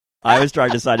I was trying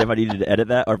to decide if I needed to edit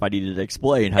that or if I needed to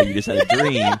explain how you just had a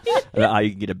dream about how you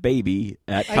can get a baby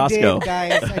at Costco. I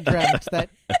did, guys. I dreamt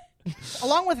that.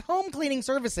 Along with home cleaning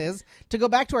services, to go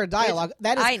back to our dialogue,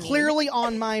 that is clearly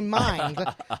on my mind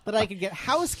that I could get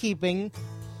housekeeping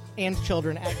and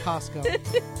children at Costco.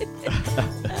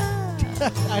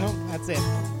 That's it.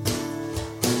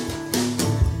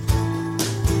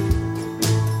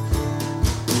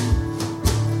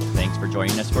 Thanks for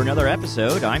joining us for another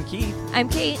episode. I'm Keith. I'm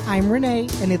Kate. I'm Renee,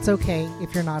 and it's okay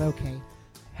if you're not okay.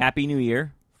 Happy New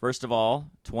Year. First of all,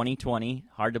 2020.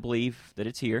 Hard to believe that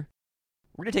it's here.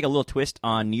 We're going to take a little twist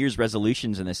on New Year's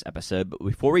resolutions in this episode, but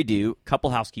before we do, a couple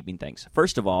housekeeping things.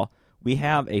 First of all, we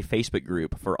have a Facebook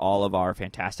group for all of our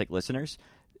fantastic listeners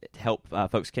to help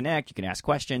folks connect. You can ask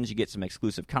questions. You get some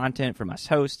exclusive content from us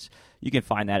hosts. You can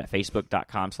find that at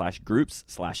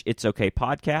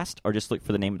facebook.com/groups/itsokaypodcast, or just look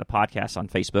for the name of the podcast on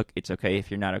Facebook. It's okay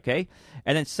if you're not okay.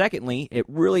 And then secondly, it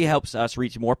really helps us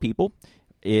reach more people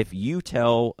if you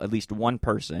tell at least one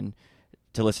person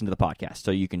to listen to the podcast.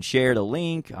 So you can share the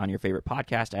link on your favorite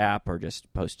podcast app or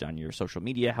just post it on your social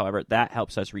media. However, that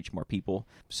helps us reach more people.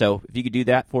 So if you could do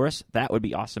that for us, that would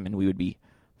be awesome, and we would be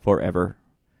forever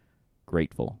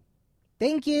grateful.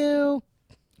 Thank you.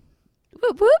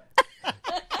 Whoop, whoop.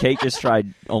 Kate just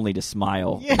tried only to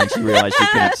smile, and she realized she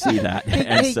couldn't see that.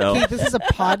 And so Kate, this is a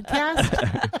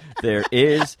podcast? there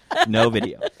is no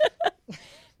video.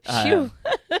 Phew.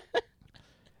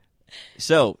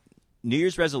 So, New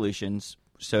Year's resolutions.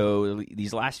 So,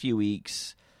 these last few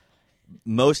weeks,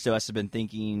 most of us have been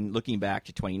looking back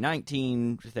to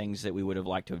 2019, things that we would have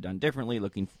liked to have done differently,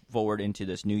 looking forward into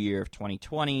this new year of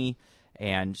 2020,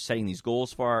 and setting these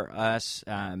goals for us.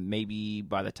 Maybe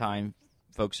by the time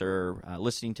folks are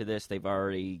listening to this, they've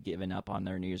already given up on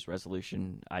their New Year's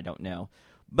resolution. I don't know.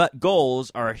 But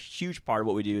goals are a huge part of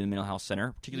what we do in the Mental Health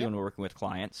Center, particularly when we're working with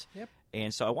clients. Yep.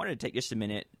 And so I wanted to take just a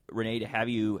minute, Renee, to have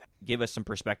you give us some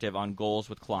perspective on goals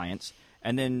with clients,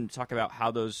 and then talk about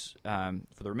how those,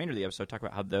 for the remainder of the episode, talk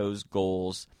about how those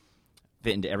goals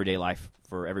fit into everyday life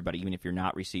for everybody, even if you're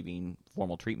not receiving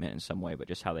formal treatment in some way, but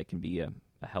just how they can be a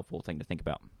helpful thing to think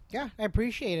about. Yeah, I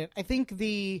appreciate it. I think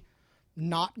the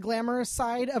not glamorous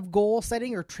side of goal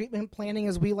setting, or treatment planning,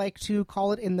 as we like to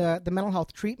call it in the mental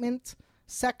health treatment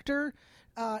sector,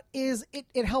 is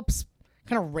it helps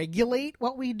kind of regulate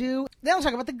what we do. Then I'll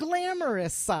talk about the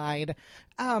glamorous side.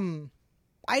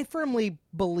 I firmly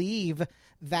believe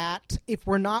that if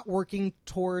we're not working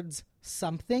towards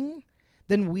something,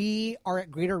 then we are at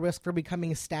greater risk for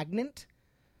becoming stagnant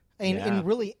in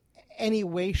really any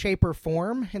way, shape, or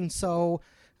form. And so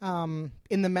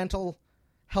in the mental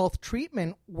health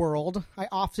treatment world, I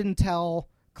often tell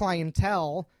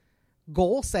clientele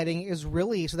goal setting is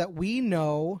really so that we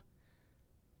know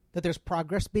that there's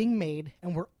progress being made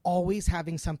and we're always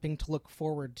having something to look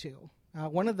forward to.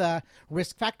 One of the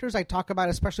risk factors I talk about,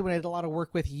 especially when I did a lot of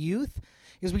work with youth,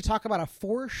 is we talk about a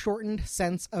foreshortened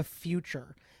sense of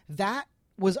future. That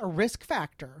was a risk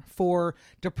factor for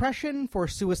depression, for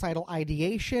suicidal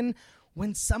ideation,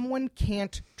 when someone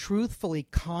can't truthfully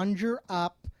conjure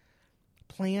up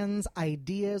plans,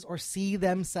 ideas, or see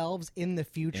themselves in the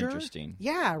future. Interesting.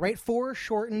 Yeah, right?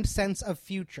 Foreshortened sense of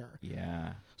future.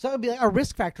 Yeah. So that would be like a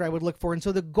risk factor I would look for. And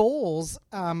so the goals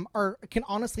can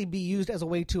honestly be used as a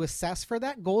way to assess for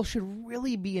that. Goals should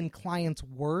really be in clients'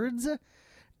 words.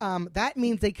 That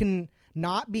means they can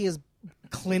not be as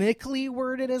clinically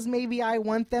worded as maybe I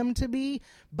want them to be,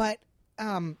 but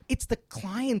it's the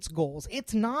client's goals.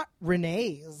 It's not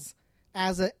Renee's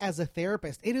as a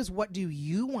therapist. It is, what do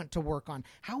you want to work on?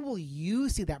 How will you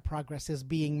see that progress is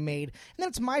being made? And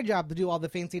that's my job to do all the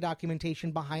fancy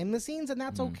documentation behind the scenes, and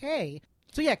that's okay.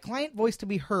 So yeah, client voice to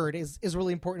be heard is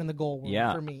really important in the goal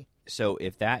world for me. So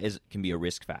if that can be a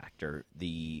risk factor,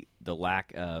 the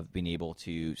lack of being able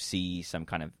to see some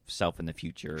kind of self in the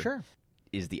future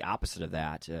is the opposite of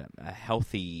that. A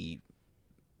healthy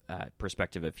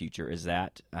perspective of future, is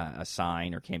that a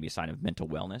sign, or can be a sign of mental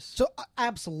wellness? So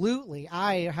absolutely,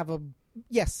 I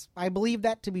believe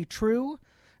that to be true.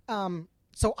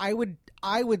 So I would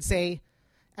say,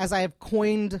 as I have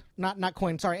coined,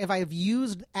 if I have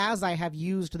used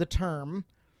the term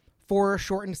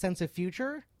foreshortened sense of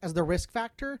future as the risk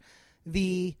factor,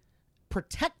 the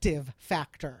protective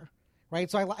factor, right?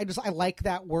 So I like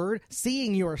that word,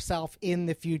 seeing yourself in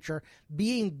the future,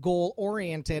 being goal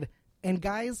oriented. And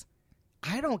guys,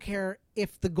 I don't care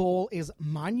if the goal is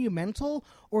monumental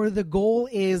or the goal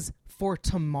is for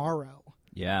tomorrow.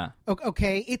 Yeah.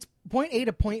 Okay, it's point A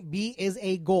to point B is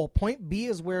a goal. Point B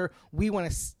is where we want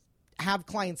to have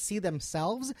clients see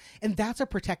themselves, and that's a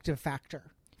protective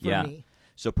factor for me.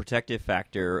 So protective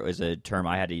factor is a term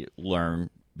I had to learn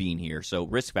being here. So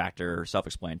risk factor,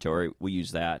 self-explanatory. We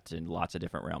use that in lots of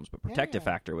different realms, but protective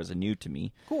factor was new to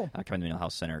me. Cool. Coming to the mental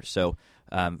health center. So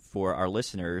for our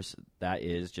listeners, that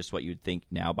is just what you'd think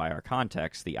now by our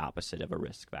context, the opposite of a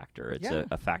risk factor. It's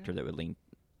a factor that would lean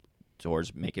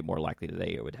towards make it more likely that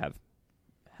they would have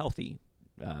healthy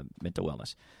mental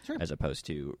wellness as opposed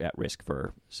to at risk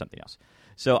for something else.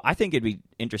 So I think it'd be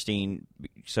interesting.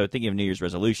 So thinking of New Year's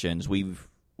resolutions, we're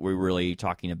really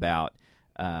talking about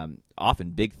often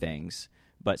big things,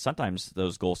 but sometimes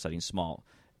those goal setting small.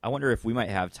 I wonder if we might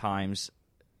have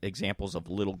examples of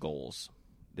little goals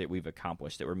that we've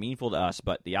accomplished that were meaningful to us,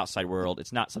 but the outside world,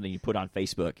 it's not something you put on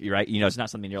Facebook, right? It's not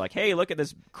something you're like, hey, look at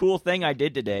this cool thing I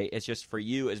did today. It's just for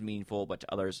you as meaningful, but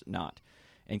to others not.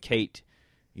 And Kate,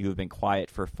 you have been quiet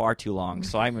for far too long,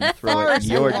 so I'm going to throw it in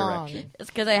your direction. It's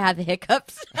because I have the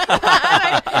hiccups.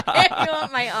 If you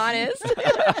want my honest,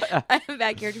 I'm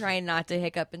back here trying not to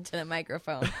hiccup into the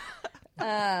microphone.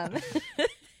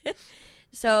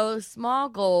 So small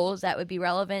goals that would be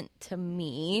relevant to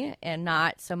me and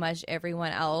not so much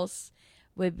everyone else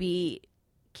would be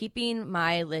keeping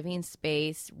my living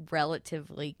space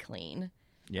relatively clean.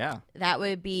 Yeah. That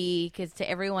would be, because to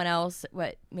everyone else,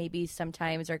 what maybe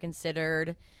sometimes are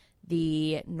considered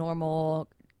the normal,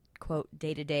 quote,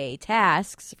 day-to-day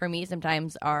tasks, for me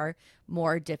sometimes are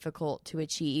more difficult to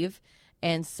achieve.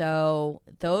 And so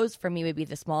those for me would be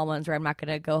the small ones where I'm not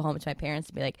going to go home to my parents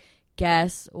and be like,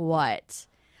 guess what?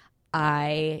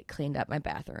 I cleaned up my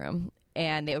bathroom.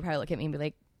 And they would probably look at me and be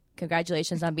like,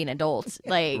 congratulations on being an adult.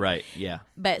 Like, right, yeah.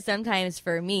 But sometimes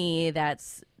for me,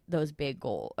 that's a big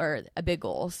goal.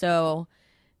 So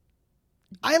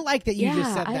I like that you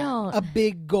just said I that. don't- A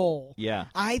big goal. Yeah.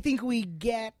 I think we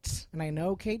get, and I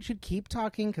know Kate should keep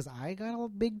talking because I got a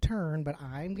big turn, but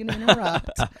I'm going to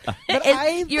interrupt.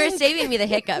 You were saving me the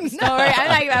hiccups. Don't worry.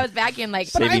 I was back in like,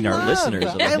 But Saving I our love- listeners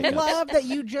of the I hiccups. love that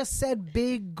you just said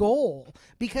big goal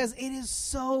because it is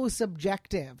so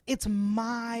subjective. It's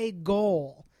my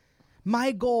goal.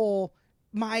 My goal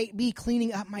might be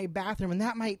cleaning up my bathroom, and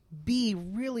that might be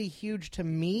really huge to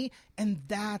me, and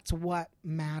that's what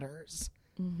matters.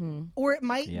 mm-hmm. Or it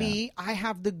might be I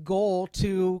have the goal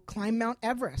to climb Mount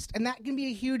Everest, and that can be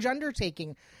a huge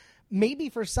undertaking. Maybe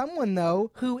for someone,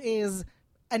 though, who is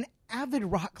an avid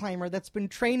rock climber that's been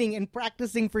training and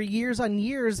practicing for years on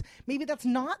years, maybe that's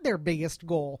not their biggest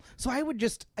goal. So I would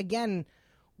just, again,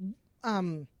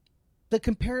 the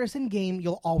comparison game,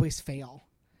 you'll always fail.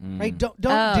 Right? Don't do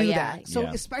that. So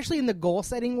especially in the goal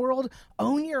setting world,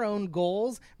 own your own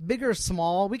goals, big or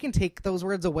small. We can take those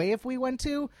words away if we want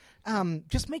to.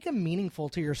 Just make them meaningful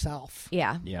to yourself.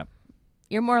 Yeah.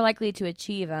 You're more likely to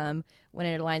achieve them when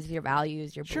it aligns with your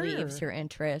values, your beliefs, your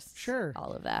interests,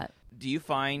 all of that. Do you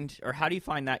find, or how do you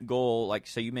find that goal? Like,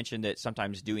 so you mentioned that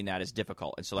sometimes doing that is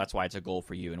difficult, and so that's why it's a goal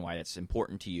for you and why it's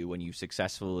important to you when you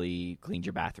successfully cleaned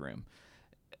your bathroom.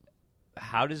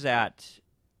 How does that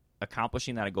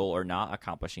accomplishing that goal or not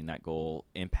accomplishing that goal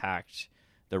impact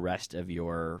the rest of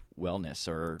your wellness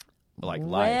or life?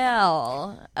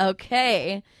 Well,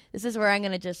 okay. This is where I'm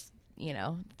going to just,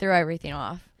 throw everything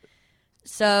off.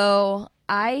 So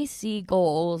I see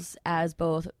goals as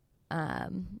both,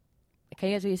 kind of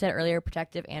as you said earlier,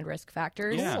 protective and risk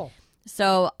factors. Yeah. Cool.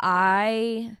 So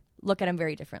I look at them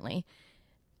very differently.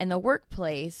 In the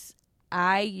workplace,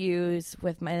 I use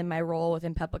with my role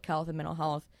within public health and mental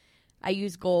health, I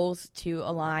use goals to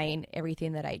align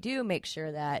everything that I do, make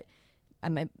sure that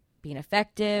I'm being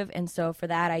effective. And so for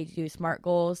that, I do SMART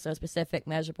goals, so specific,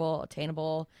 measurable,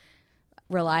 attainable,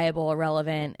 reliable,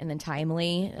 relevant, and then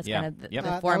timely. That's kind of the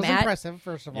That format. was impressive,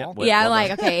 first of all. I'm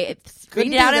like, okay,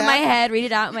 Couldn't read it out do in my that. head, read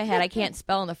it out in my head. I can't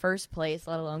spell in the first place,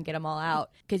 let alone get them all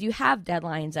out. Because you have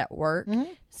deadlines at work.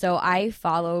 Mm-hmm. So I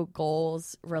follow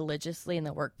goals religiously in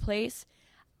the workplace.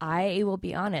 I will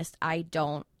be honest, I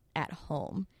don't at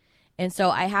home. And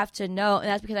so I have to know, and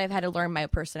that's because I've had to learn my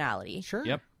personality. Sure.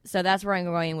 Yep. So that's where I'm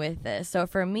going with this. So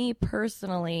for me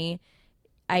personally,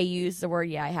 I use the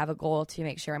word, I have a goal to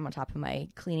make sure I'm on top of my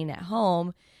cleaning at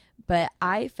home. But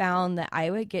I found that I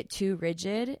would get too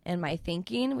rigid in my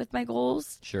thinking with my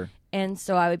goals. Sure. And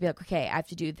so I would be like, okay, I have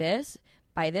to do this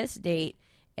by this date,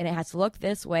 and it has to look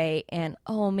this way. And,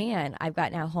 oh, man, I've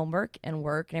got now homework and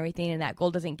work and everything, and that goal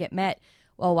doesn't get met.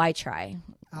 Well, why try?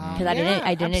 Because I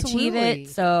didn't achieve absolutely. it.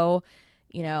 So,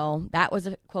 that was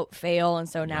a, quote, fail, and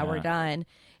so now we're done.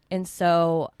 And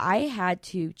so I had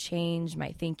to change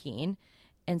my thinking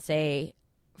and say,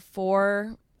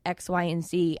 for X, Y, and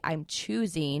Z, I'm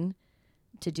choosing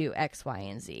to do X, Y,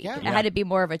 and Z. Yeah. It had to be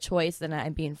more of a choice than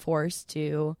I'm being forced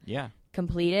to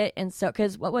complete it. And so,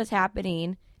 because what was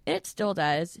happening, and it still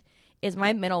does, is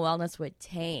my mental wellness would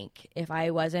tank if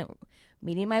I wasn't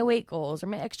meeting my weight goals or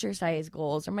my exercise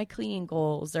goals or my cleaning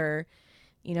goals or,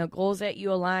 goals that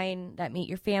you align that meet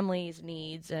your family's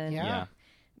needs. And Yeah.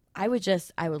 I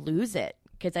would lose it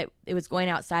because it was going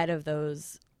outside of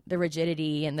the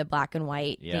rigidity and the black and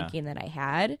white thinking that I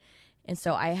had. And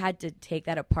so I had to take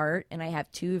that apart, and I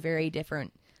have two very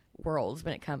different worlds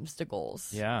when it comes to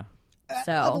goals. Yeah.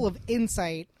 So Level of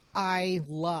insight I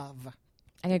love.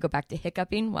 I'm going to go back to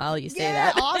hiccuping while you say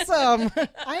Yeah, that. awesome.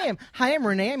 Hi, I'm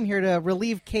Renee. I'm here to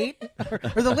relieve Kate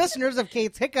or the listeners of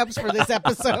Kate's hiccups for this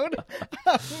episode.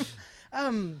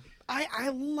 I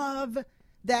love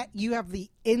that you have the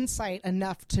insight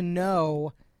enough to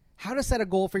know how to set a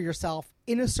goal for yourself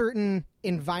in a certain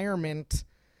environment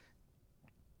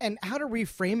and how to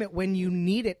reframe it when you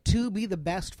need it to be the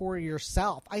best for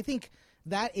yourself. I think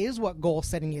that is what goal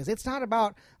setting is. It's not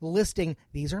about listing,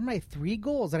 these are my 3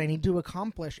 goals that I need to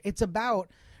accomplish. It's about,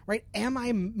 right, am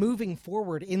I moving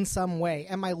forward in some way?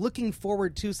 Am I looking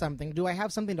forward to something? Do I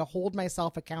have something to hold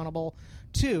myself accountable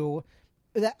to?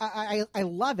 That I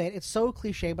love it. It's so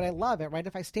cliche, but I love it, right?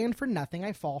 If I stand for nothing,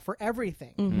 I fall for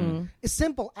everything. Mm-hmm. As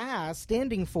simple as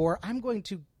standing for, I'm going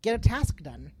to get a task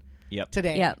done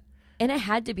today. Yeah. And it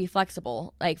had to be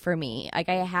flexible, like for me. Like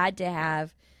I had to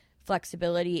have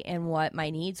flexibility in what my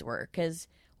needs were, because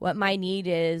what my need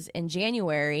is in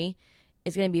January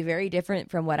is going to be very different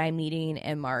from what I'm needing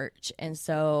in March. And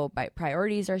so my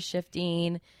priorities are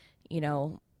shifting.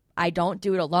 I don't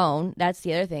do it alone. That's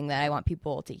the other thing that I want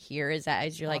people to hear is that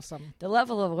as you're Awesome. like, the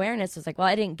level of awareness is like, well,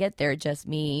 I didn't get there, just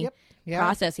me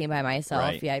processing by myself.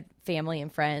 Right. You had family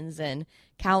and friends and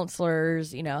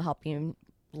counselors, helping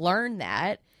learn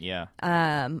that. Yeah.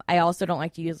 I also don't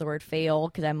like to use the word fail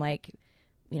because I'm like,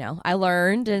 I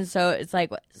learned. And so it's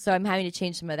like, so I'm having to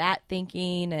change some of that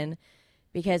thinking. And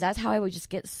because that's how I would just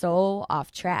get so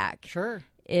off track. Sure.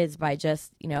 Is by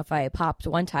just, if I popped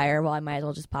one tire, well, I might as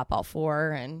well just pop all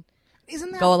 4 and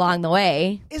Isn't that go along the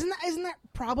way. Isn't that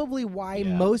probably why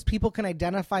most people can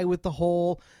identify with the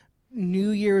whole New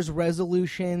Year's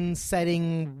resolution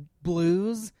setting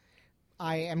blues?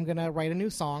 I am going to write a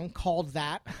new song called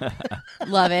that.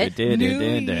 Love it.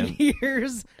 New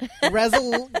Year's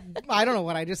I don't know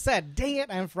what I just said. Dang it.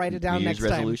 I have to write it down New Year's next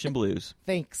time. resolution blues.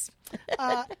 Thanks.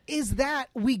 Is that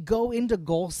we go into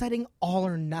goal setting all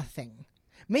or nothing.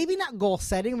 Maybe not goal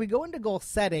setting. We go into goal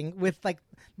setting with like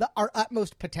our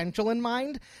utmost potential in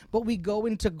mind, but we go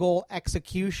into goal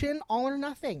execution all or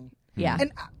nothing. Yeah.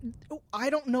 And I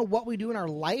don't know what we do in our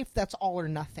life that's all or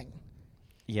nothing.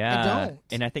 Yeah. I don't.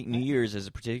 And I think New Year's is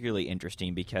particularly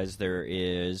interesting because there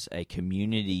is a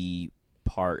community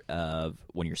part of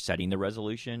when you're setting the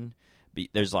resolution.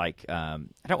 There's like, I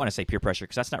don't want to say peer pressure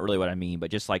because that's not really what I mean,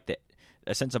 but just like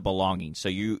a sense of belonging. So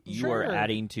you Sure. are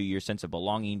adding to your sense of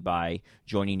belonging by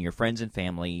joining your friends and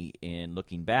family in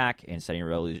looking back and setting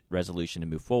a resolution to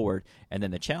move forward. And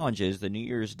then the challenge is the New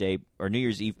Year's Day or New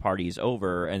Year's Eve party is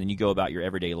over, and then you go about your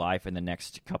everyday life in the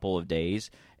next couple of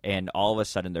days, and all of a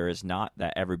sudden there is not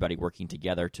that everybody working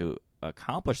together to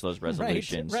accomplish those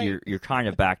resolutions. Right. You're kind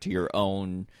of back to your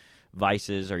own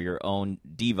vices or your own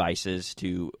devices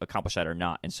to accomplish that or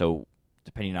not. And so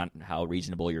depending on how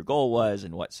reasonable your goal was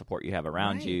and what support you have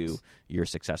around Right. you, you're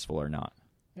successful or not.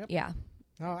 Yeah.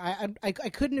 No, I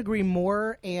couldn't agree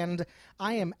more, and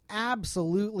I am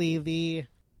absolutely the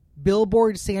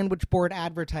billboard sandwich board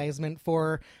advertisement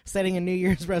for setting a New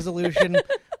Year's resolution,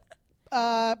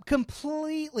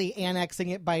 completely annexing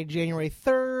it by January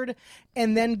 3rd,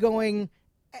 and then going,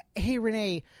 hey,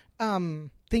 Renee,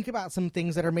 think about some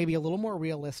things that are maybe a little more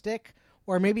realistic,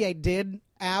 or maybe I did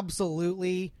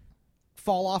absolutely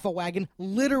fall off a wagon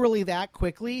literally that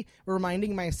quickly,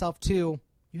 reminding myself too,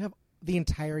 you have the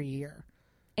entire year.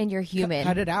 And you're human.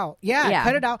 Cut it out. Yeah,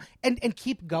 cut it out and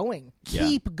keep going. Yeah.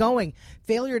 Keep going.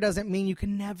 Failure doesn't mean you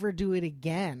can never do it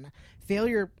again.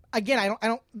 Failure again,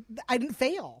 I didn't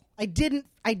fail. I didn't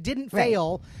Right.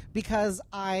 fail because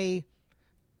I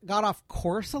got off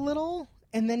course a little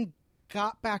and then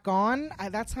got back on.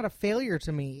 That's not a failure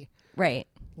to me. Right.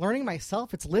 Learning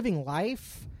myself, it's living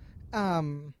life.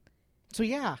 So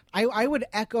yeah, I would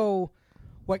echo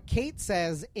what Kate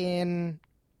says in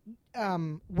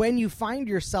when you find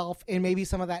yourself in maybe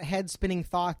some of that head spinning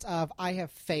thoughts of I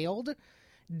have failed,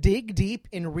 dig deep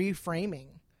in reframing.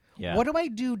 Yeah. What do I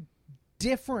do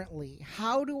differently?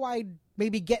 How do I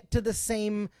maybe get to the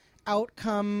same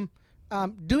outcome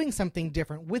doing something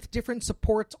different with different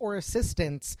supports or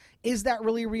assistance? Is that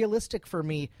really realistic for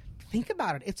me? Think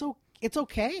about it. It's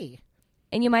okay.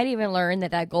 And you might even learn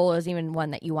that goal isn't even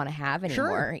one that you want to have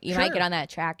anymore. You might get on that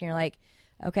track and you're like,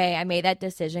 okay, I made that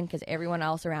decision because everyone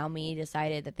else around me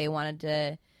decided that they wanted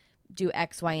to do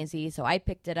X, Y, and Z. So I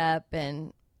picked it up,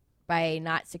 by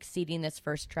not succeeding this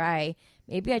first try,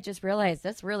 maybe I just realized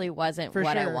this really wasn't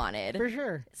what I wanted. For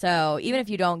sure. So even if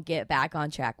you don't get back on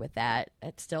track with that,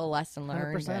 it's still a lesson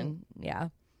learned. 100%. And yeah.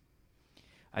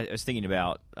 I was thinking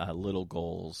about little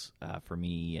goals for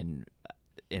me, and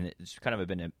it's kind of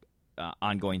been an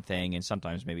ongoing thing, and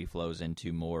sometimes maybe flows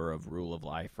into more of rule of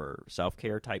life or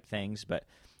self-care type things, but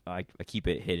I keep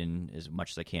it hidden as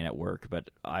much as I can at work.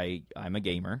 But I'm a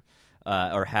gamer.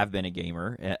 Or have been a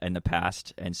gamer in the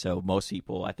past, and so most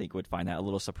people I think would find that a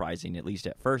little surprising, at least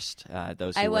at first.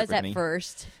 Those who I work was with at me.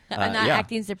 first. I'm not yeah.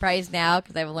 acting surprised now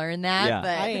because I've learned that. Yeah.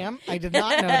 But I am. I did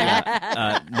not know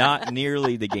that. Not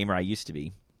nearly the gamer I used to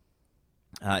be.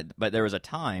 But there was a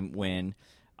time when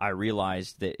I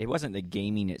realized that it wasn't the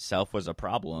gaming itself was a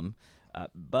problem,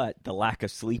 but the lack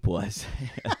of sleep was.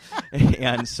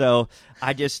 And so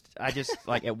I just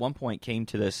like at one point came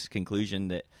to this conclusion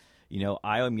that,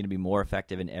 I am going to be more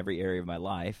effective in every area of my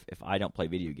life if I don't play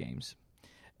video games.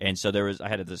 And so I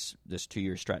had this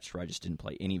 2-year stretch where I just didn't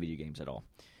play any video games at all.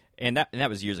 And that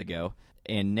was years ago.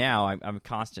 And now I'm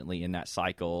constantly in that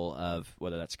cycle of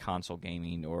whether that's console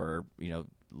gaming or,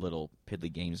 little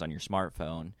piddly games on your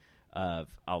smartphone.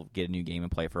 I'll get a new game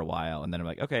and play for a while, and then I'm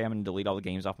like, okay, I'm going to delete all the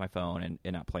games off my phone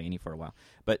and not play any for a while.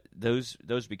 But those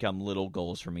become little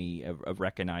goals for me of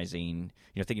recognizing,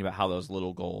 thinking about how those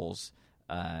little goals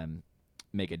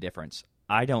make a difference.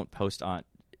 I don't post on,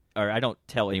 or I don't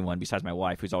tell anyone besides my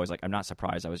wife, who's always like, I'm not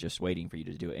surprised, I was just waiting for you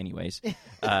to do it anyways.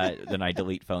 Then I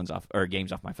delete phones off or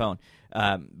games off my phone.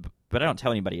 But I don't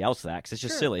tell anybody else that because it's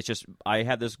just silly. It's just I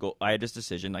had this goal, I had this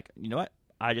decision, like, you know what?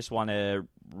 I just want to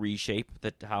reshape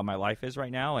how my life is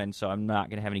right now, and so I'm not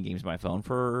going to have any games on my phone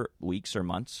for weeks or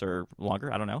months or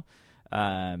longer. I don't know.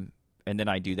 And then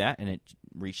I do that, and it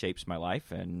reshapes my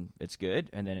life, and it's good.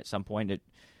 And then at some point,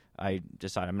 I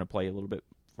decide I'm going to play a little bit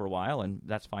for a while, and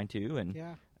that's fine too. And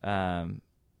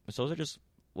so those are just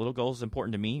little goals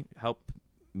important to me, help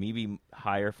me be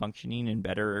higher functioning and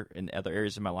better in other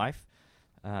areas of my life,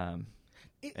 and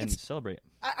celebrate it.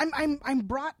 I'm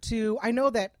brought to. I know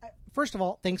that. First of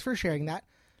all, thanks for sharing that.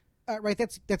 Right,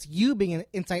 that's you being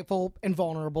insightful and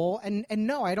vulnerable. And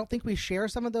no, I don't think we share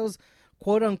some of those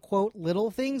quote unquote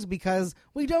little things because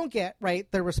we don't get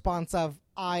the response of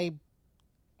I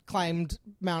climbed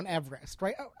Mount Everest.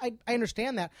 Right, I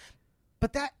understand that,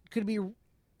 but that could be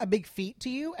a big feat to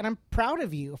you, and I'm proud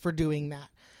of you for doing that.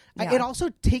 Yeah. It also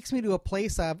takes me to a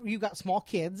place of you've got small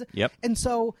kids. Yep, and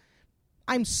so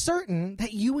I'm certain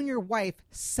that you and your wife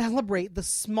celebrate the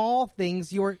small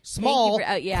things, your small,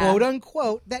 quote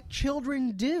unquote, that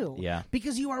children do. Yeah.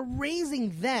 Because you are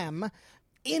raising them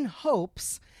in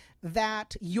hopes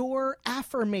that your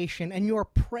affirmation and your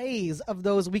praise of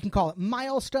those, we can call it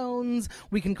milestones,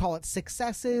 we can call it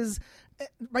successes,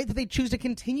 right, that they choose to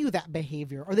continue that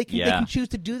behavior, or they can choose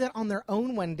to do that on their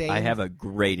own one day. I have a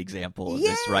great example of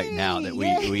this right now that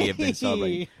we have been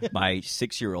celebrating. My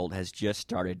 6-year-old has just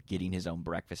started getting his own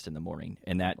breakfast in the morning,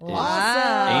 and that is,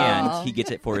 and he gets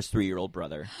it for his 3-year-old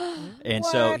brother. And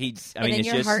so it's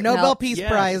just Nobel Peace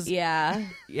Prize. Yeah.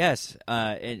 Yes,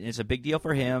 and it's a big deal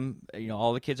for him.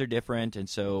 All the kids are different, and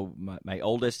so my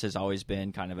oldest has always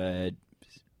been kind of a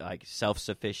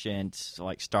self-sufficient,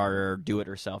 starter,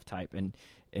 do-it-herself type, and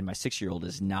my 6-year-old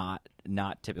is not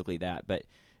typically that. But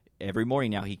every morning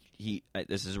now, he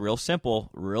this is real simple,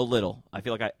 real little. I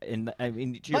feel like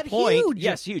to your point, huge.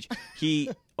 Yes, huge. He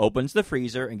opens the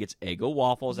freezer and gets Eggo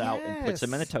waffles out and puts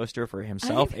them in the toaster for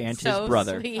himself and his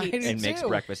brother, and makes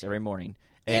breakfast every morning.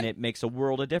 And it makes a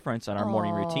world of difference on our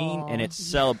morning routine, and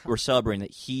we're celebrating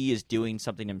that he is doing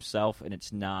something himself, and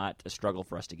it's not a struggle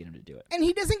for us to get him to do it. And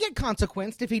he doesn't get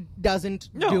consequenced if he doesn't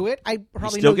do it. I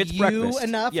probably still know gets you breakfast.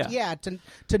 enough,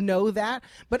 to know that.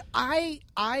 But I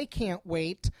can't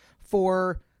wait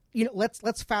for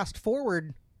let's fast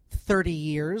forward 30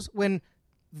 years when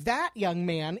that young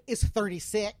man is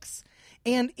 36.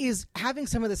 And is having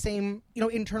some of the same,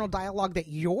 internal dialogue that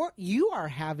you are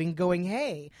having, going,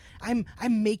 hey, I'm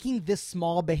making this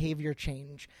small behavior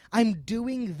change. I'm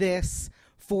doing this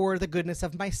for the goodness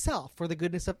of myself, for the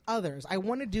goodness of others. I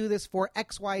want to do this for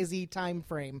XYZ time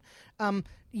frame.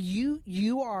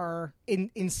 You are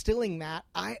instilling that.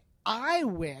 I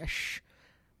wish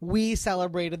we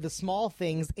celebrated the small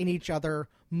things in each other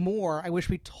more. I wish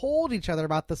we told each other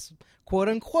about this quote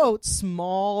unquote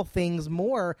small things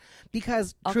more,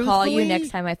 because I'll call you next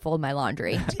time I fold my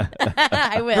laundry.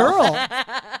 I will. Girl,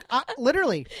 I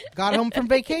literally got home from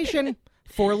vacation,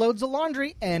 4 loads of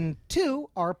laundry, and 2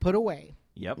 are put away.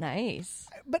 Yep. Nice.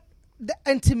 But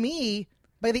and to me,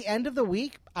 by the end of the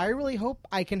week, I really hope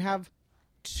I can have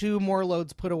 2 more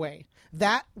loads put away.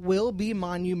 That will be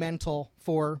monumental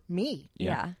for me.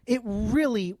 Yeah. It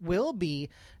really will be.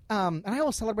 And I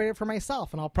will celebrate it for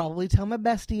myself, and I'll probably tell my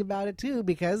bestie about it too,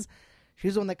 because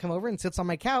she's the one that come over and sits on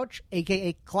my couch,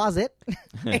 aka closet,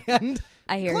 and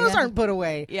I hear clothes ya. aren't put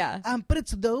away. Yeah. But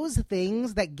it's those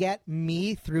things that get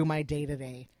me through my day to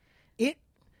day.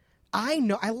 I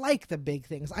know I like the big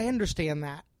things. I understand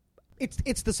that.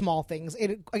 It's the small things.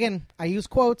 Again, I use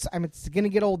quotes. It's going to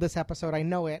get old this episode. I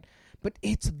know it. But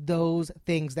it's those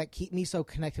things that keep me so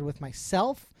connected with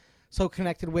myself, so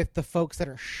connected with the folks that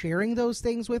are sharing those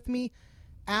things with me.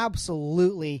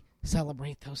 Absolutely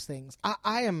celebrate those things.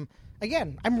 I'm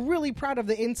really proud of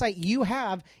the insight you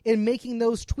have in making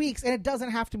those tweaks, and it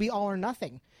doesn't have to be all or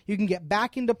nothing. You can get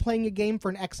back into playing a game for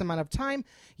an X amount of time.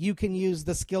 You can use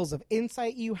the skills of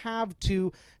insight you have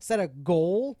to set a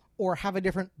goal or have a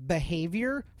different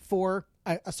behavior for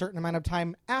a certain amount of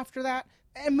time after that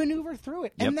and maneuver through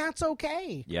it. Yep. And that's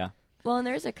okay. Yeah. Well, and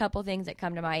there's a couple things that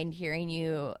come to mind hearing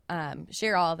you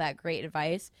share all of that great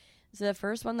advice. So the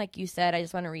first one, like you said, I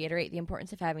just want to reiterate the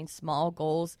importance of having small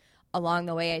goals along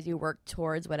the way as you work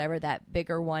towards whatever that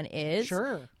bigger one is.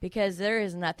 Sure. Because there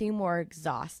is nothing more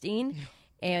exhausting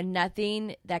and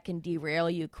nothing that can derail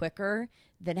you quicker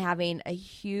than having a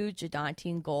huge,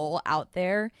 daunting goal out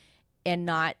there and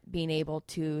not being able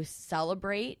to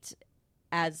celebrate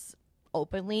as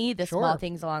openly the small Sure.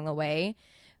 things along the way.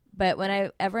 But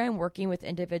whenever I'm working with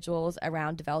individuals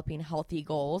around developing healthy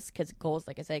goals, because goals,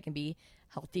 like I said, can be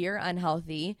healthy or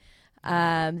unhealthy,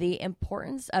 the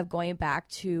importance of going back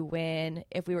to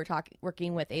if we were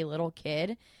working with a little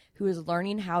kid who is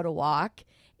learning how to walk,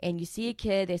 and you see a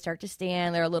kid, they start to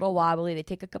stand, they're a little wobbly, they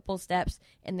take a couple steps,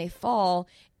 and they fall,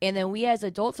 and then we as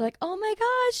adults are like, oh my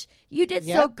gosh, you did so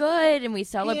Yep. good, and we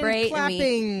celebrate. And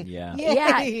clapping. Yeah.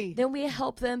 Yay. Then we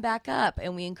help them back up,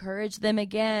 and we encourage them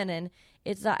again, and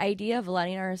it's the idea of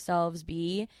letting ourselves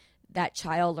be that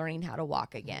child learning how to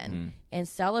walk again and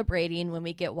celebrating when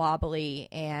we get wobbly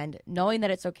and knowing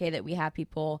that it's okay that we have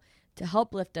people to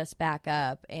help lift us back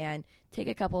up and take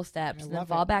a couple steps and then love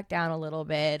fall it. back down a little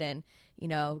bit and,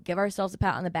 give ourselves a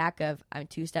pat on the back of I'm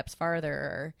 2 steps farther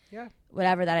or Yeah.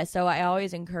 whatever that is. So I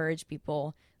always encourage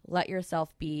people, let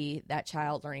yourself be that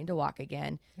child learning to walk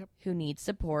again who needs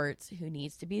supports, who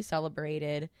needs to be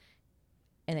celebrated,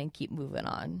 and then keep moving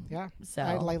on. Yeah. So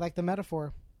I like the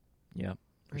metaphor. Yeah.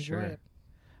 For Enjoy sure. it.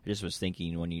 I just was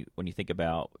thinking when you think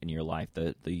about in your life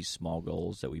these small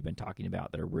goals that we've been talking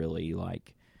about that are really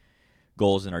like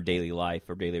goals in our daily life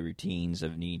or daily routines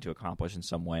of needing to accomplish in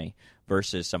some way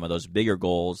versus some of those bigger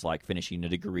goals like finishing a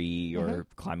degree or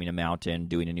climbing a mountain,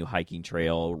 doing a new hiking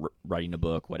trail, writing a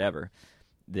book, whatever,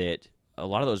 that a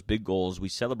lot of those big goals, we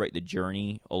celebrate the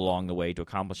journey along the way to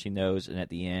accomplishing those, and at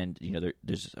the end,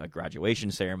 there's a graduation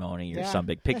ceremony or some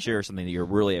big picture or something that you're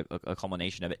really a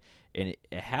culmination of it, and it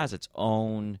has its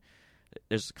own.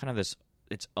 There's kind of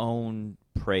its own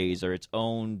praise or its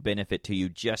own benefit to you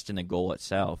just in the goal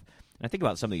itself. And I think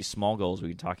about some of these small goals we've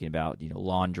been talking about,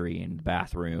 laundry and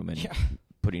bathroom and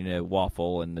putting a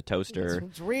waffle in the toaster.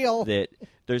 It's real. That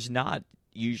there's not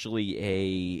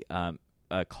usually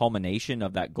a culmination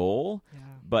of that goal,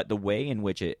 but the way in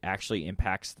which it actually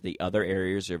impacts the other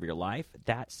areas of your life,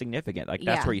 that's significant. Like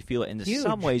that's where you feel it. And in Huge.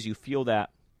 some ways you feel that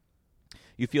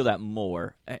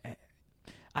more.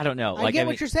 I don't know. I get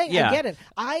what you're saying. Yeah. I get it.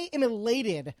 I am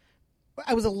elated.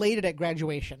 I was elated at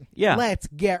graduation. Yeah. Let's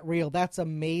get real. That's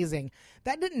amazing.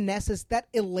 That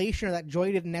elation or that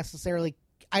joy didn't necessarily.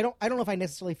 I don't know if I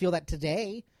necessarily feel that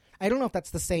today. I don't know if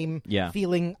that's the same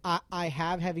feeling I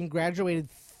have having graduated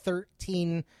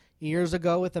 13 years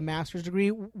ago with a master's degree.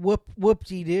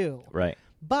 Whoop-de-doo. Right.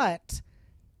 But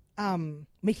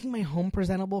making my home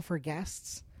presentable for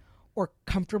guests or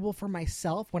comfortable for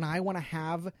myself when I want to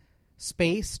have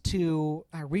space to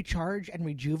recharge and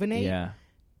rejuvenate,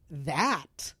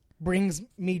 that brings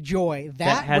me joy.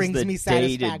 That has brings the me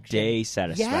satisfaction. day-to-day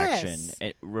satisfaction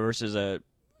Yes. versus a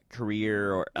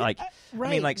career or right,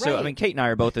 Kate and I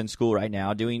are both in school right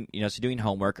now doing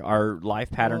homework. Our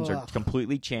life patterns are Ugh.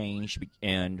 completely changed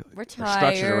and We're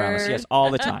structured around us. tired. Yes,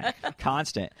 all the time,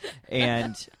 constant.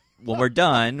 And when we're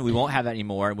done, we won't have that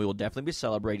anymore, and we will definitely be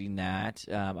celebrating that.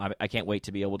 I can't wait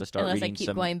to be able to start Unless I reading keep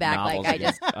some going back, like, novels I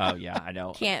again. just oh yeah, I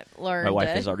know. can't learn. My wife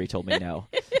to... has already told me no.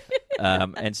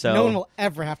 And so No one will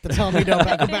ever have to tell me don't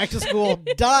go back to school.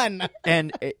 Done.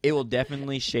 and it will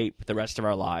definitely shape the rest of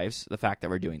our lives, the fact that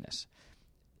we're doing this.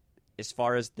 As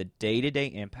far as the day-to-day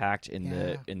impact in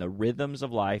the rhythms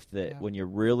of life, that when you're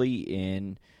really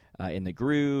in the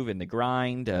groove, in the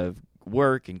grind of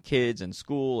work and kids and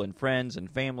school and friends and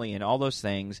family and all those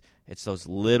things, it's those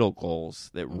little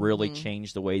goals that really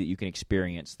change the way that you can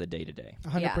experience the day-to-day.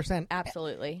 100%. Yeah,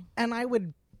 absolutely. And I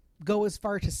would go as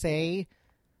far to say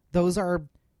those are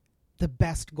the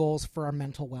best goals for our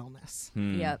mental wellness.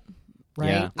 Yep.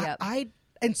 Right? Yeah. Yep.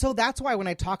 And so that's why when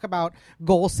I talk about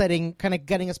goal setting, kind of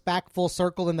getting us back full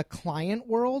circle in the client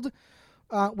world,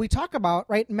 we talk about,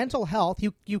 right, mental health.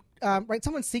 Right,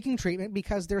 someone's seeking treatment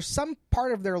because there's some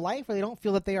part of their life where they don't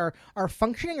feel that they are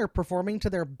functioning or performing to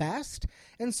their best.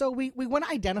 And so we want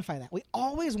to identify that. We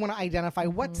always want to identify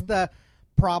what's the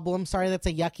problem. Sorry, that's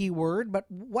a yucky word, but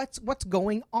what's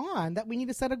going on that we need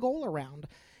to set a goal around.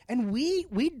 And we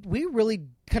really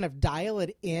kind of dial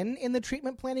it in the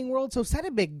treatment planning world. So set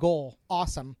a big goal.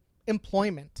 Awesome.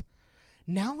 Employment.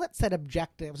 Now let's set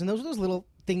objectives. And those are those little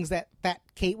things that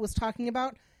Kate was talking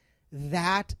about.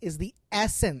 That is the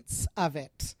essence of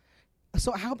it.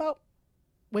 So how about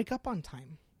wake up on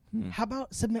time? How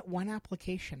about submit one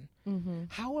application?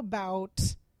 How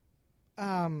about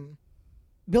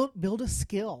build a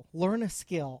skill, learn a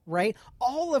skill, right?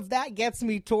 All of that gets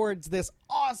me towards this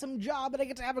awesome job and I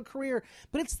get to have a career.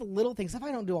 But it's the little things. If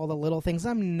I don't do all the little things,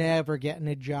 I'm never getting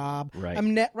a job. Right.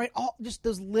 All just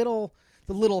those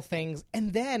the little things.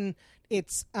 And then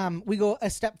it's we go a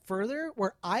step further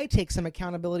where I take some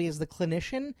accountability as the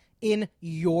clinician in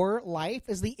your life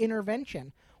as the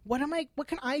intervention. What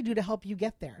can I do to help you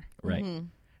get there? Right.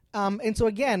 And so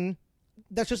again,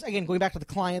 that's just, again, going back to the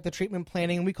client, the treatment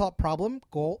planning, and we call it problem,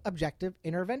 goal, objective,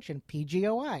 intervention,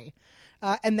 PGOI.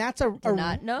 And that's Did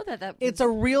not know that it's a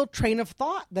real train of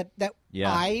thought that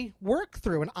Yeah. I work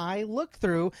through and I look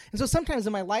through. And so sometimes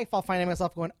in my life, I'll find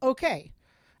myself going, okay,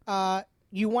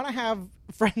 you want to have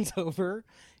friends over,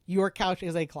 your couch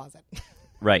is a closet.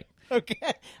 Right.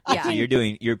 Okay. Yeah. So you're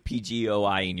doing your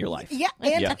PGOI in your life. Yeah.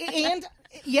 And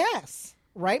yes,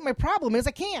 right? My problem is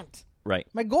I can't. Right.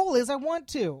 My goal is I want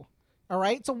to. All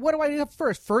right. So what do I do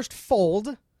first? First,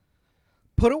 fold,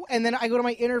 and then I go to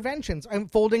my interventions. I'm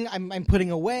folding. I'm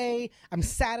putting away. I'm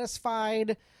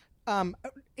satisfied.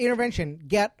 Intervention: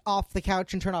 get off the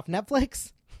couch and turn off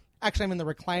Netflix. Actually, I'm in the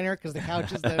recliner because the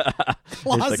couch is the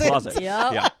closet. It's the closet.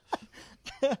 Yep. Yeah.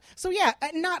 So yeah,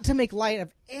 not to make light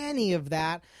of any of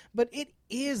that, but it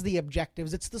is the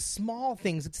objectives. It's the small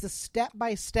things. It's the step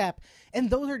by step, and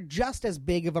those are just as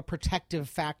big of a protective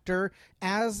factor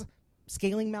as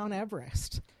scaling Mount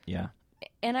Everest. Yeah.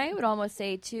 And I would almost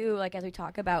say, too, like as we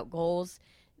talk about goals,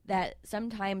 that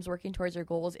sometimes working towards your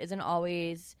goals isn't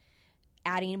always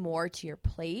adding more to your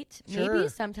plate. Sure. Maybe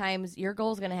sometimes your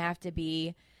goal is going to have to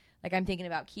be, like I'm thinking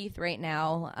about Keith right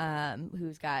now,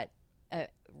 who's got a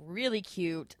really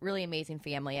cute, really amazing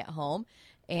family at home.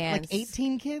 And Like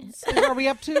 18 kids? Are we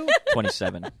up to?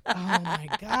 27. Oh my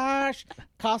gosh.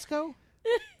 Costco?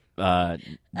 No.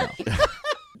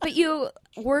 But you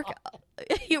work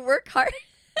hard.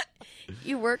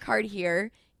 You work hard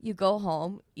here. You go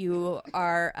home. You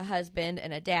are a husband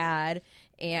and a dad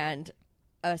and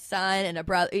a son and a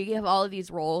brother. You have all of these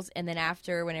roles, and then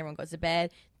after, when everyone goes to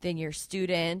bed, then you're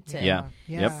student. And Yeah.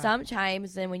 Yep.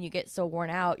 sometimes then when you get so worn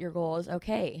out, your goal is,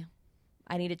 okay,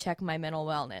 I need to check my mental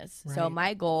wellness. So Right.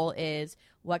 my goal is,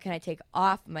 what can I take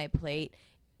off my plate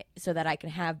so that I can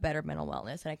have better mental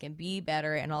wellness and I can be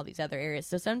better in all these other areas.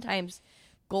 So sometimes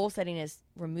goal setting is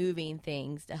removing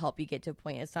things to help you get to a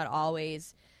point. It's not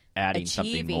always Adding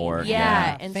something achieving. more.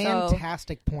 Yeah. And so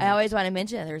fantastic point. I always want to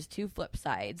mention that there's two flip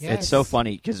sides. Yeah. It's so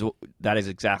funny because that is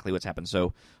exactly what's happened.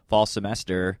 So fall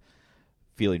semester,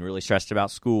 feeling really stressed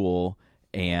about school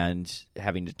and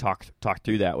having to talk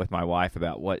through that with my wife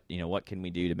about what can we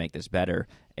do to make this better.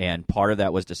 And part of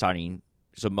that was deciding.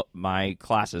 So my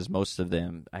classes, most of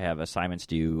them, I have assignments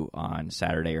due on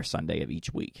Saturday or Sunday of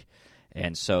each week.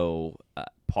 And so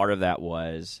part of that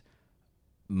was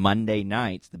Monday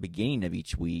nights, the beginning of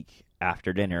each week,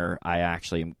 after dinner, I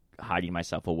actually am hiding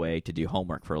myself away to do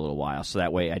homework for a little while. So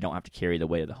that way I don't have to carry the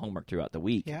weight of the homework throughout the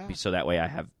week. Yeah. So that way I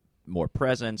have more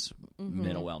presence,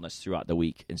 mental wellness throughout the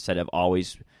week instead of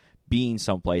always being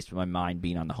someplace with my mind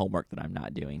being on the homework that I'm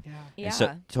not doing. Yeah. Yeah.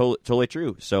 And so totally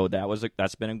true. So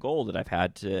that's been a goal that I've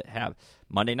had to have.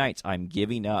 Monday nights, I'm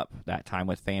giving up that time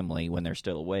with family when they're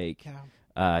still awake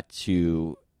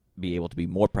to be able to be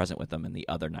more present with them in the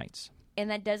other nights. And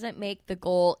that doesn't make the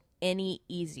goal any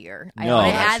easier. I No, want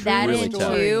to that's add that really in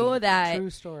tough. too, that True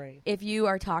story. if you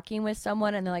are talking with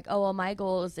someone and they're like, oh, well, my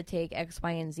goal is to take X,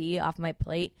 Y, and Z off my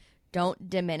plate, don't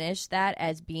diminish that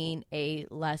as being a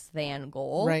less than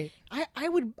goal. Right.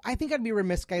 I think I'd be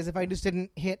remiss, guys, if I just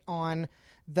didn't hit on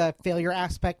the failure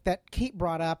aspect that Kate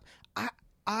brought up.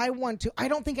 I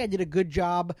don't think I did a good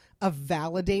job of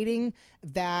validating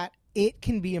that it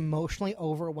can be emotionally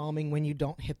overwhelming when you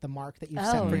don't hit the mark that you've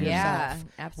set for yeah,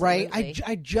 yourself. absolutely. Right?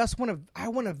 I just want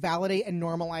to validate and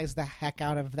normalize the heck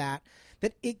out of that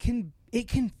it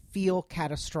can feel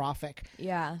catastrophic.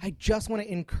 Yeah. I just want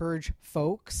to encourage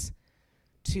folks,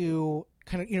 to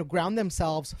kind of, ground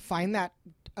themselves, find that,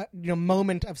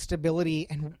 moment of stability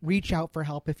and reach out for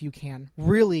help if you can.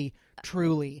 Really,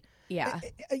 truly. Yeah.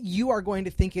 You are going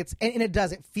to think it's, and it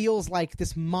does, it feels like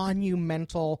this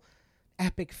monumental,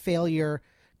 epic failure.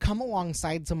 Come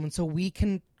alongside someone so we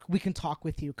can talk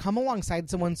with you. Come alongside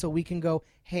someone so we can go,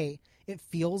 hey, it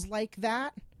feels like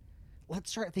that. Let's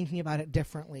start thinking about it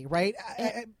differently, right?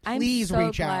 Please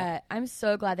reach out. I'm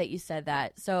so glad that you said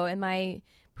that. So in my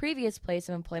previous place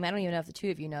of employment, I don't even know if the two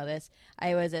of you know this,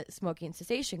 I was a smoking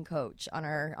cessation coach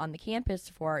on the campus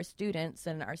for our students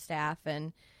and our staff.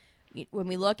 And when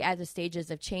we look at the stages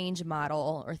of change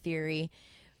model or theory,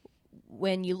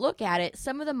 when you look at it,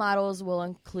 some of the models will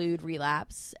include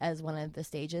relapse as one of the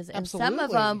stages, and Absolutely. some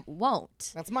of them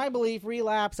won't. That's my belief.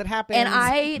 Relapse, it happens.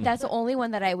 And that's the only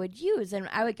one that I would use. And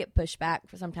I would get pushback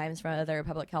sometimes from other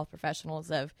public health professionals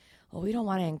of, well, we don't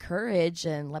want to encourage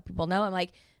and let people know. I'm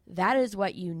like, that is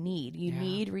what you need. You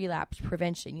need relapse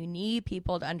prevention. You need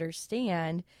people to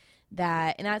understand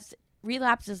that, and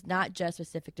relapse is not just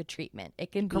specific to treatment.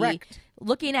 It can be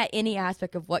looking at any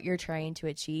aspect of what you're trying to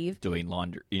achieve. Doing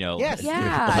laundry, Yes.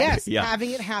 Yeah. Yes.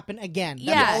 Having it happen again. That's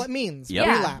Yeah. all it means. Yep.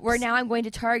 Yeah. Relapse. Where now I'm going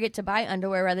to Target to buy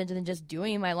underwear rather than just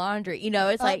doing my laundry.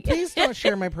 It's like, please don't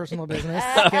share my personal business.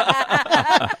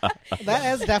 That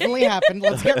has definitely happened.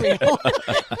 Let's get real.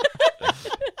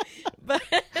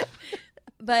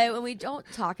 but when we don't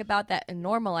talk about that and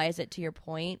normalize it, to your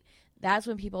point, that's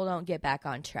when people don't get back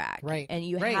on track. Right. And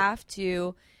you have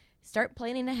to start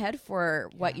planning ahead for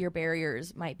what your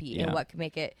barriers might be and what can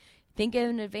make it. Think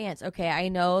in advance. Okay, I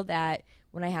know that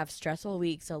when I have stressful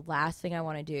weeks, the last thing I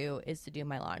want to do is to do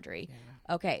my laundry.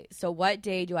 Yeah. Okay, so what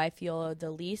day do I feel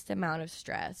the least amount of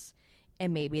stress?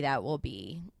 And maybe that will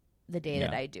be the day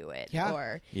that I do it. Yeah.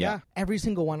 Or Every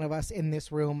single one of us in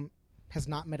this room has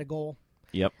not met a goal.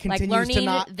 Yep. Continues like learning to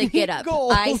not the get up.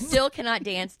 goals. I still cannot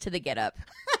dance to the get up.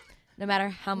 No matter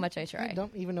how much I try. I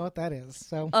don't even know what that is.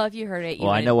 So, Oh, if you heard it, you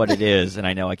Well, I would. know what it is, and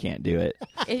I know I can't do it.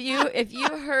 If you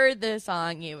heard the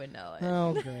song, you would know it.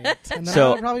 oh, great. And then So-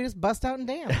 I would probably just bust out and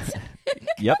dance.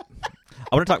 Yep.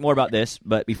 I want to talk more about this,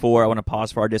 but before I want to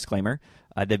pause for our disclaimer.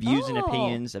 The views and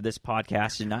opinions of this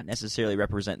podcast do not necessarily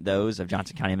represent those of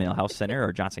Johnson County Mental Health Center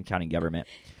or Johnson County government.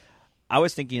 I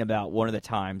was thinking about one of the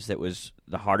times that was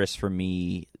the hardest for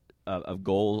me, a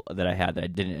goal that I had that I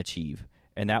didn't achieve.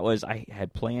 And that was I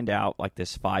had planned out like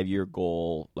this 5-year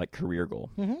goal, like career goal.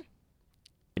 Mm-hmm.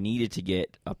 I needed to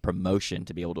get a promotion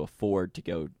to be able to afford to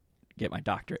go get my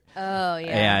doctorate. Oh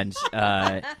yeah. And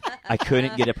I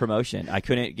couldn't get a promotion. I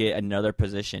couldn't get another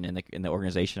position in the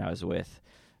organization I was with.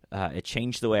 It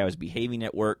changed the way I was behaving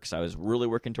at work. So I was really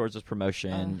working towards this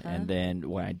promotion, and then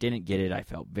when I didn't get it, I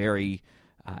felt very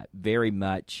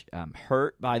much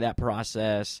hurt by that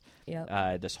process.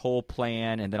 Yep. This whole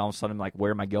plan, and then all of a sudden, I'm like,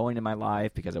 where am I going in my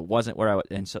life? Because it wasn't where I was,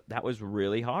 and so that was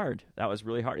really hard.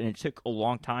 And it took a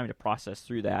long time to process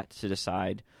through that to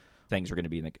decide things were going to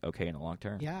be okay in the long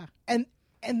term. Yeah. And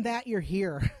that you're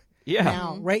here Yeah.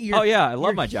 now, right? Oh, yeah, I love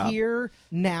you're my job. Here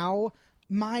now,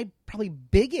 my probably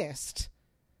biggest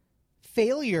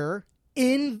failure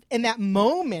in that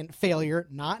moment,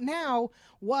 not now,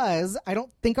 was, I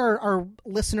don't think our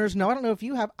listeners know, I don't know if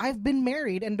you have, I've been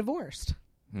married and divorced.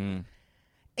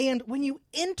 And when you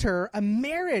enter a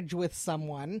marriage with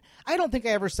someone, I don't think I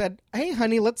ever said, "Hey,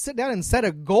 honey, let's sit down and set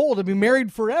a goal to be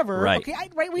married forever." Right. Okay,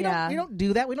 we don't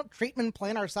do that. We don't treatment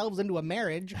plan ourselves into a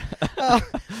marriage.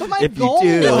 But my If you goal,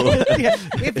 do.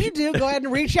 if you do, go ahead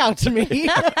and reach out to me.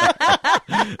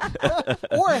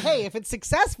 Or hey, if it's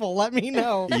successful, let me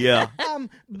know. Yeah.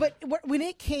 But when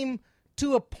it came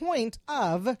to a point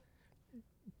of,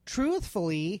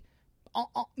 truthfully,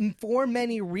 for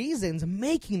many reasons,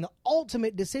 making the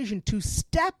ultimate decision to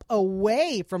step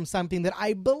away from something that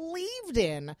I believed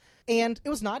in. And it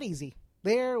was not easy.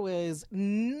 There was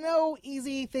no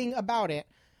easy thing about it.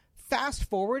 Fast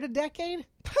forward a decade,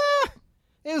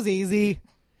 it was easy.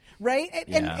 Right?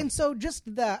 And so just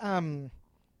the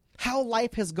how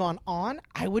life has gone on,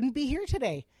 I wouldn't be here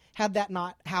today had that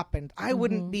not happened. I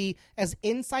wouldn't be as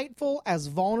insightful, as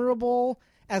vulnerable,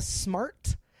 as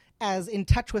smart, as in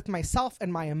touch with myself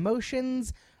and my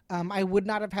emotions. I would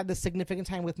not have had the significant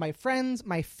time with my friends,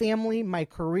 my family, my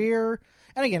career.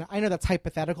 And again, I know that's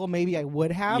hypothetical. Maybe I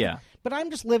would have. Yeah. But I'm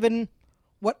just living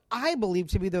what I believe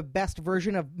to be the best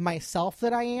version of myself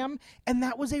that I am. And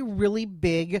that was a really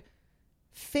big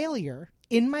failure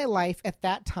in my life at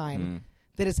that time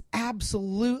that has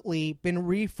absolutely been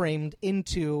reframed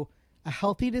into a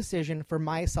healthy decision for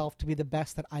myself to be the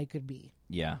best that I could be.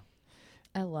 Yeah.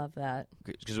 I love that.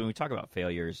 Because when we talk about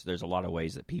failures, there's a lot of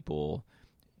ways that people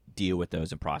deal with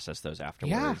those and process those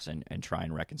afterwards and try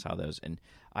and reconcile those. And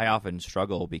I often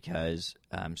struggle because,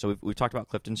 so we've talked about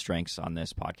Clifton strengths on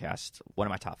this podcast. One of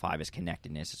my top 5 is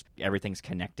connectedness. Everything's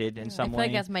connected in some I feel way.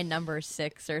 like that's my number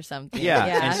 6 or something.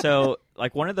 Yeah. And so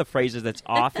like one of the phrases that's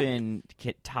often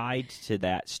tied to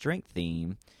that strength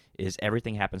theme is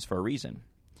everything happens for a reason.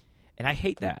 And I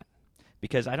hate that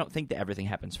because I don't think that everything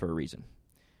happens for a reason.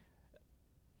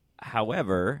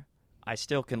 However, I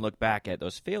still can look back at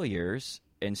those failures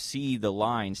and see the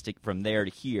line stick from there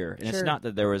to here. And it's not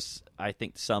that there was, I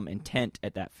think, some intent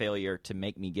at that failure to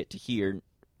make me get to here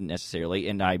necessarily.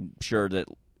 And I'm sure that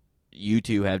you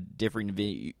two have differing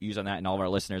views on that, and all of our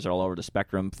listeners are all over the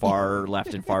spectrum, far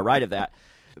left and far right of that.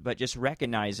 But just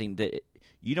recognizing that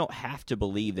you don't have to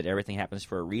believe that everything happens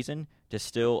for a reason to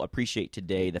still appreciate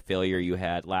today the failure you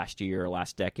had last year or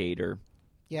last decade or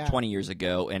 20 years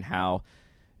ago, and how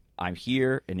I'm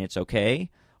here and it's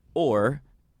okay, or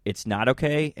it's not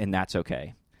okay and that's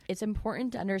okay. It's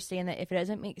important to understand that if it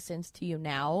doesn't make sense to you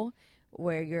now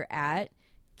where you're at,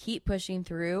 keep pushing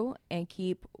through and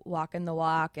keep walking the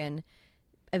walk. And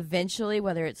eventually,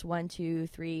 whether it's 1, 2,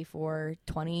 3, 4,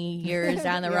 20 years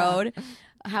down the road,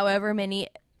 however many,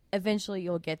 eventually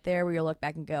you'll get there where you'll look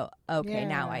back and go, okay,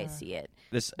 now I see it.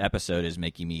 This episode is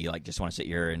making me just want to sit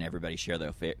here and everybody share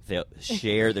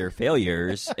their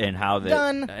failures and how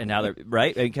they're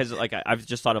right, because I've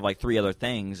just thought of 3 other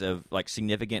things of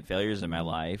significant failures in my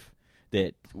life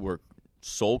that were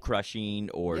soul crushing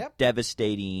or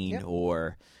devastating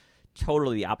or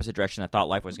totally the opposite direction I thought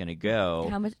life was going to go.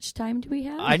 How much time do we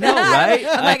have? I know, right?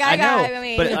 I know. I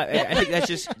mean, but I think that's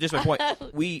just my point.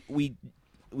 We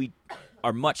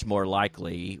are much more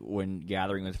likely when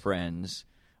gathering with friends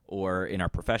or in our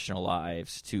professional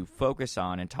lives to focus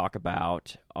on and talk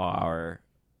about our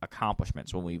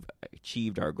accomplishments when we've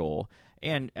achieved our goal.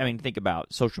 And, I mean, think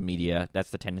about social media. That's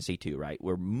the tendency too, right?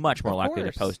 We're much more likely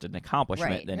to post an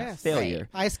accomplishment than a failure.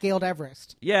 I scaled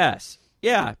Everest. Yes.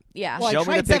 Yeah. Yeah. Well, Show I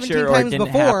tried me the picture 17 or it times didn't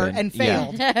before happen. and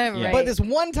failed. Right. But this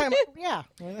one time,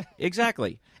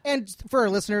 Exactly. And for our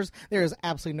listeners, there is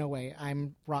absolutely no way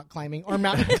I'm rock climbing or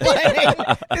mountain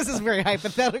climbing. This is very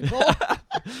hypothetical.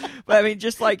 But I mean,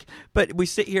 but we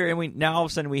sit here and now all of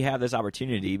a sudden we have this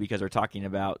opportunity because we're talking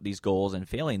about these goals and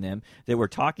failing them, that we're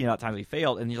talking about times we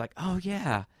failed, and you're like, oh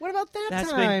yeah, what about that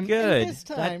that's time? been good. And this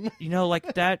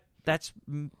time, that's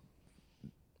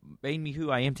made me who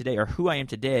I am today, or who I am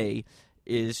today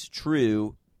is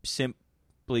true simply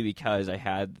because I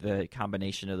had the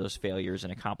combination of those failures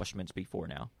and accomplishments before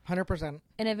now. 100%.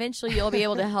 And eventually you'll be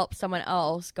able to help someone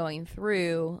else going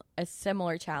through a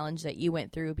similar challenge that you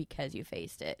went through because you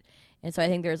faced it. And so I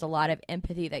think there's a lot of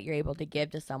empathy that you're able to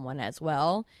give to someone as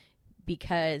well,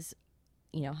 because,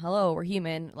 hello, we're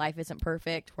human. Life isn't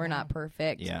perfect. We're not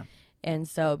perfect. Yeah. And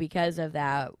so because of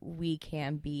that, we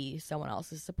can be someone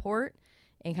else's support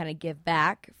and kind of give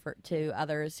back to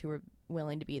others who are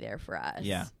willing to be there for us.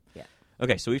 Yeah.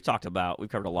 Okay, so we've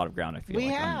covered a lot of ground, I feel we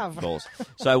like, have. on goals.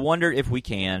 So I wondered if we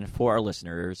can, for our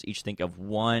listeners, each think of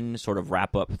one sort of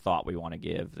wrap-up thought we want to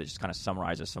give that just kind of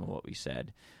summarizes some of what we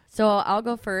said. So I'll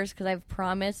go first because I've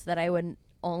promised that I would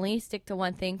only stick to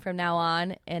one thing from now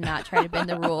on and not try to bend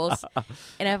the rules.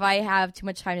 And if I have too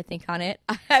much time to think on it,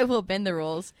 I will bend the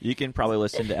rules. You can probably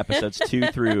listen to episodes 2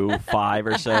 through 5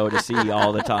 or so to see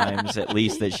all the times, at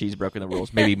least, that she's broken the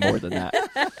rules. Maybe more than that.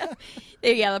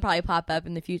 Yeah, they'll probably pop up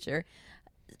in the future.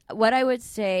 What I would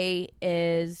say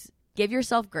is give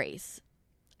yourself grace.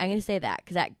 I'm going to say that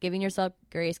because giving yourself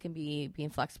grace can be being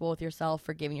flexible with yourself,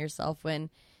 forgiving yourself when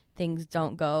things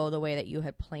don't go the way that you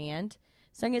had planned.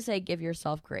 So I'm going to say give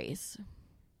yourself grace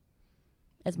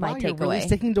as my takeaway. You're really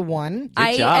sticking to one.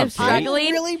 Good job, am Kate. struggling.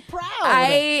 I'm really proud.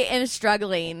 I am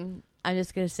struggling. I'm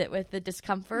just going to sit with the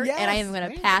discomfort, and I am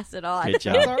going to pass it on. Good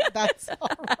job. That's all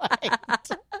right.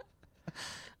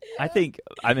 I think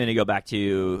I'm going to go back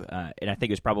to, and I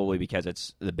think it's probably because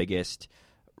it's the biggest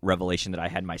revelation that I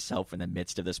had myself in the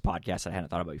midst of this podcast that I hadn't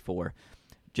thought about before,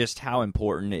 just how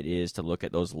important it is to look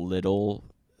at those little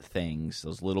things,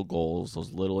 those little goals,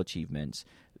 those little achievements,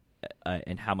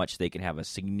 and how much they can have a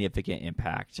significant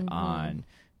impact on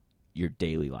your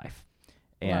daily life.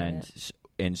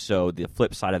 And so the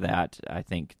flip side of that, I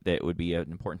think that would be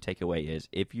an important takeaway is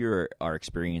if you are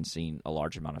experiencing a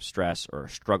large amount of stress or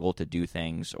struggle to do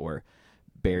things or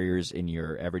barriers in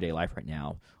your everyday life right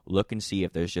now, look and see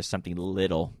if there's just something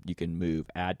little you can move,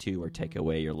 add to, or take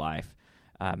away your life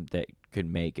that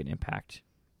could make an impact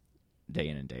day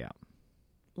in and day out.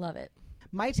 Love it.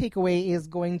 My takeaway is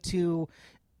going to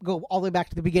go all the way back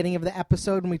to the beginning of the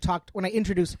episode when I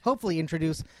hopefully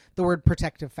introduce the word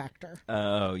protective factor.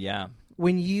 Oh, yeah.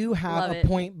 When you have Love a it.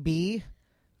 point B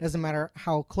doesn't matter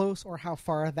how close or how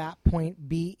far that point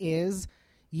B is,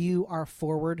 you are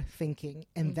forward thinking,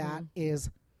 and that is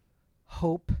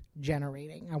hope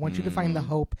generating. I want you to find the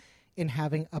hope in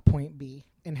having a point B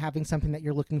and having something that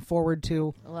you're looking forward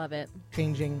to. Love it.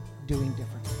 Changing, doing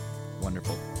different.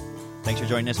 Wonderful. Thanks for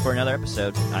joining us for another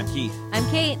episode. I'm Keith. I'm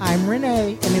Kate. I'm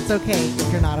Renee, and it's okay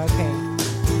if you're not okay.